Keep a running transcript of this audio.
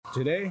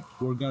Today,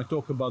 we're going to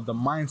talk about the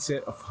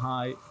mindset of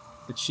high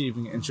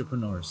achieving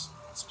entrepreneurs.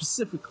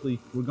 Specifically,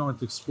 we're going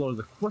to explore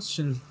the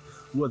questions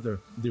whether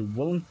they're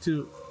willing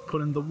to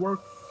put in the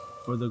work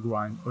or the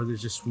grind or they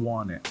just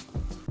want it.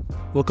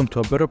 Welcome to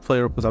A Better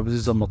Player with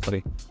Aziz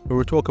Al-Matari, where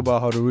we talk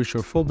about how to reach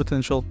your full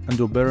potential and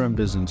do better in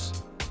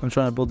business. I'm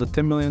trying to build a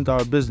 $10 million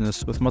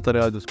business with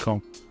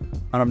matari.com,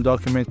 and I'm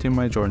documenting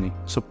my journey,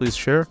 so please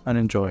share and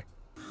enjoy.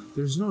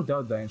 There's no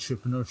doubt that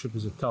entrepreneurship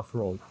is a tough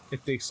road.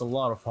 It takes a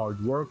lot of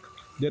hard work,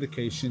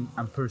 dedication,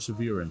 and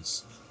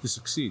perseverance to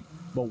succeed.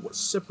 But what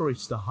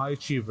separates the high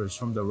achievers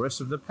from the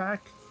rest of the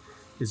pack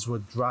is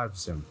what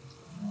drives them.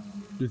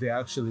 Do they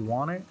actually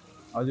want it?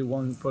 Are they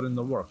willing to put in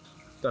the work?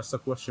 That's the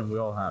question we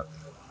all have.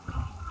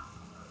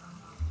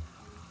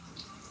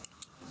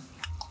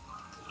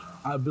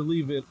 I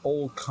believe it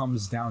all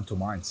comes down to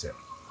mindset.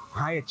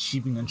 High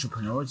achieving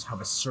entrepreneurs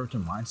have a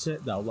certain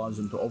mindset that allows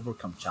them to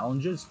overcome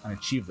challenges and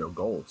achieve their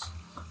goals.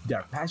 They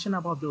are passionate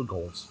about their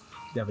goals.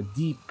 They have a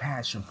deep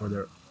passion for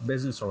their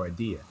business or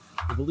idea.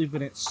 They believe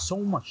in it so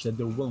much that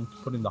they're willing to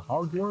put in the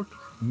hard work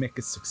and make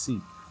it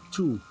succeed.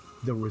 2,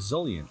 they're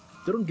resilient.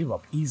 They don't give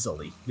up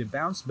easily. They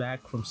bounce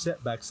back from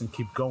setbacks and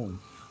keep going.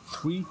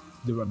 3,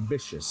 they're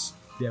ambitious.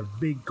 They have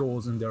big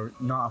goals and they're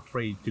not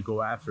afraid to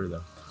go after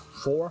them.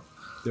 4,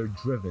 they're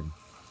driven.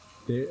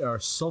 They are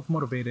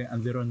self-motivated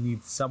and they don't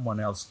need someone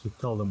else to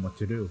tell them what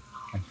to do.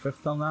 And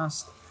 5th and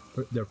last,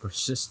 they're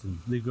persistent.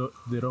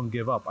 They don't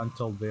give up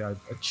until they have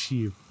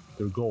achieved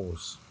their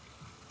goals.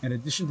 In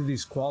addition to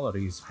these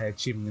qualities,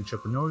 high-achieving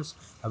entrepreneurs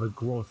have a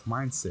growth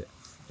mindset.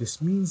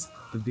 This means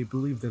that they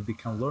believe that they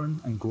can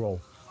learn and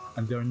grow,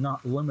 and they're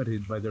not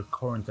limited by their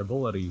current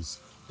abilities.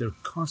 They're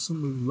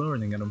constantly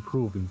learning and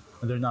improving,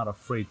 and they're not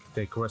afraid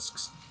to take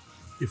risks.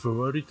 If you're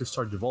ready to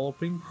start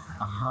developing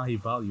a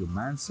high-value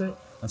mindset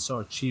and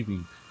start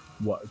achieving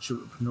what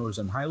entrepreneurs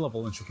and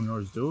high-level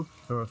entrepreneurs do,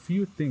 there are a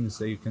few things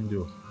that you can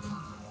do.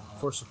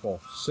 First of all,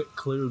 set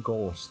clear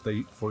goals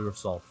for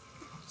yourself.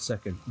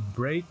 Second,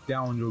 break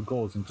down your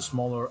goals into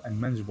smaller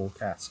and manageable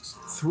tasks.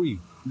 3,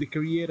 they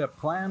create a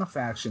plan of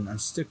action and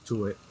stick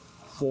to it.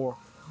 4,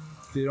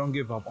 they don't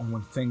give up on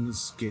when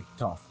things get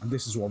tough, and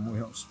this is where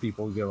most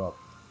people give up.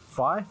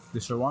 5, they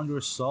surround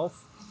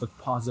yourself with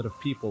positive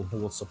people who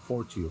will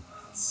support you.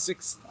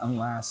 6th and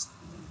last,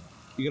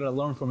 you gotta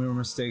learn from your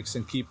mistakes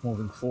and keep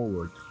moving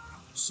forward.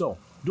 So,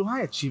 do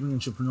high achieving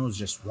entrepreneurs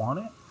just want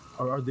it,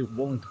 or are they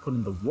willing to put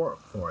in the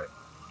work for it?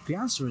 The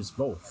answer is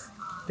both.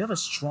 They have a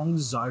strong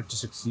desire to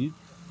succeed,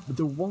 but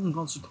they're willing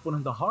also to put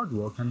in the hard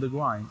work and the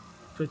grind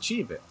to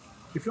achieve it.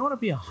 If you want to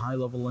be a high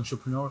level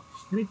entrepreneur,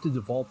 you need to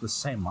develop the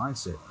same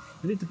mindset.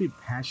 You need to be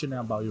passionate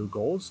about your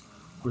goals,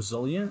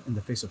 resilient in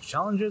the face of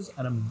challenges,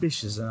 and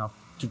ambitious enough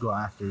to go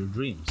after your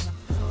dreams.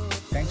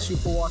 Thanks you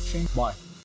for watching. Bye.